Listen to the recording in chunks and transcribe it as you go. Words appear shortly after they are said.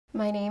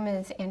My name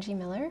is Angie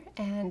Miller,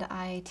 and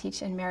I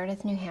teach in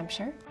Meredith, New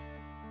Hampshire.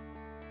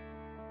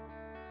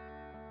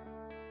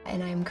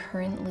 And I'm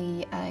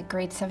currently a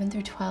grade 7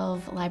 through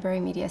 12 library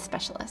media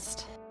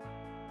specialist.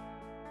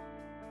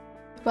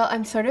 Well,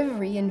 I'm sort of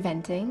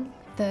reinventing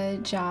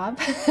the job.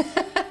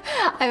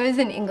 I was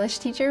an English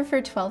teacher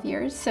for 12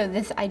 years, so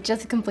I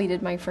just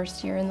completed my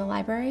first year in the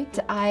library.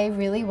 I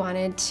really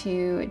wanted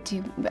to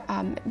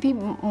be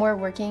more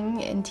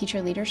working in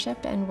teacher leadership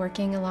and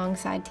working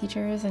alongside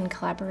teachers and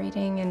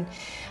collaborating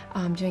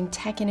and doing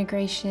tech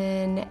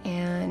integration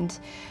and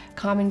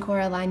Common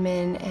Core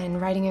alignment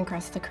and writing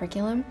across the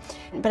curriculum.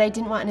 But I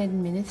didn't want an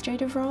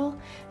administrative role,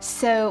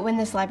 so when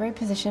this library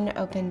position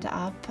opened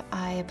up,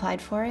 I applied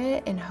for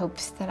it in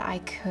hopes that I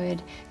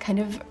could kind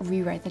of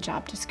rewrite the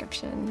job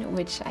description,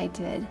 which I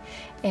did.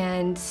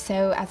 And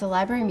so as a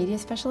library media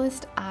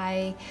specialist,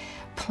 I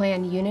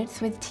plan units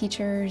with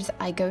teachers.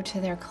 I go to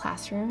their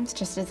classrooms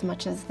just as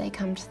much as they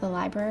come to the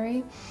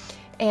library.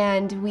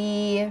 And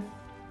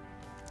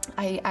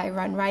I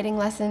run writing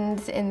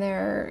lessons in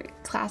their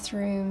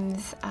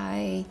classrooms.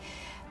 I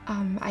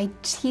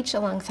teach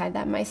alongside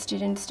that. My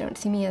students don't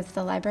see me as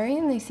the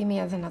librarian, they see me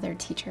as another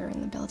teacher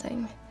in the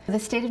building. The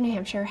state of New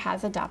Hampshire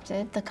has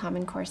adopted the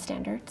Common Core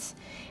standards,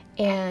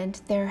 and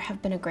there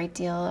have been a great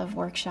deal of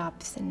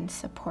workshops and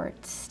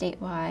supports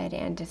statewide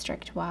and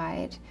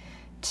district-wide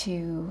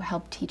to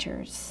help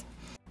teachers.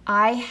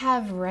 I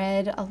have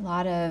read a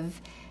lot of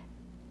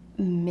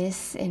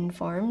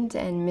misinformed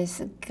and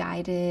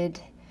misguided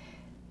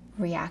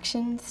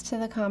reactions to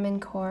the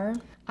Common Core.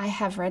 I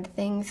have read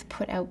things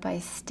put out by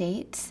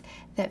states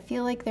that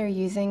feel like they're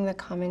using the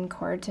Common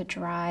Core to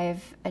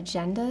drive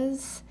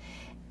agendas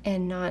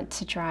and not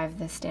to drive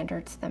the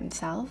standards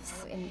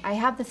themselves. I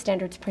have the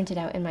standards printed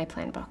out in my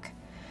plan book.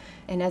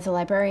 And as a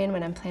librarian,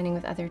 when I'm planning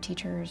with other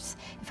teachers,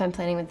 if I'm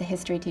planning with the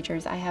history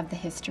teachers, I have the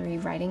history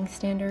writing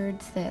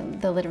standards,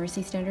 the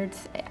literacy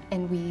standards,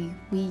 and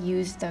we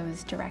use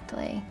those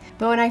directly.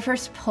 But when I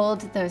first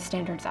pulled those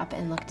standards up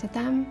and looked at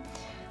them,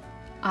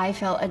 I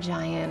felt a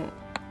giant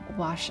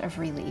wash of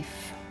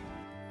relief.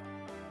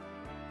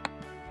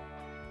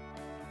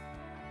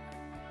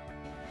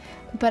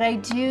 But I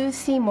do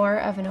see more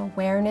of an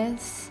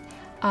awareness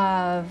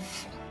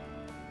of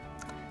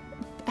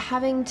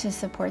having to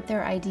support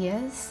their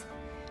ideas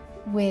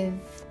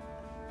with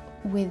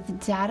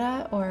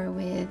data or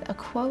with a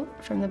quote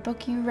from the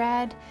book you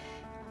read.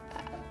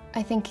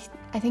 I think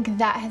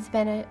that has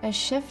been a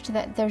shift,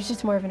 that there's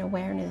just more of an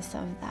awareness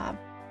of that.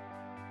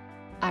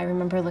 I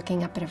remember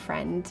looking up at a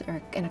friend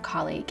and a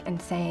colleague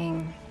and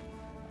saying,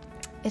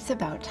 "It's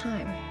about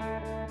time."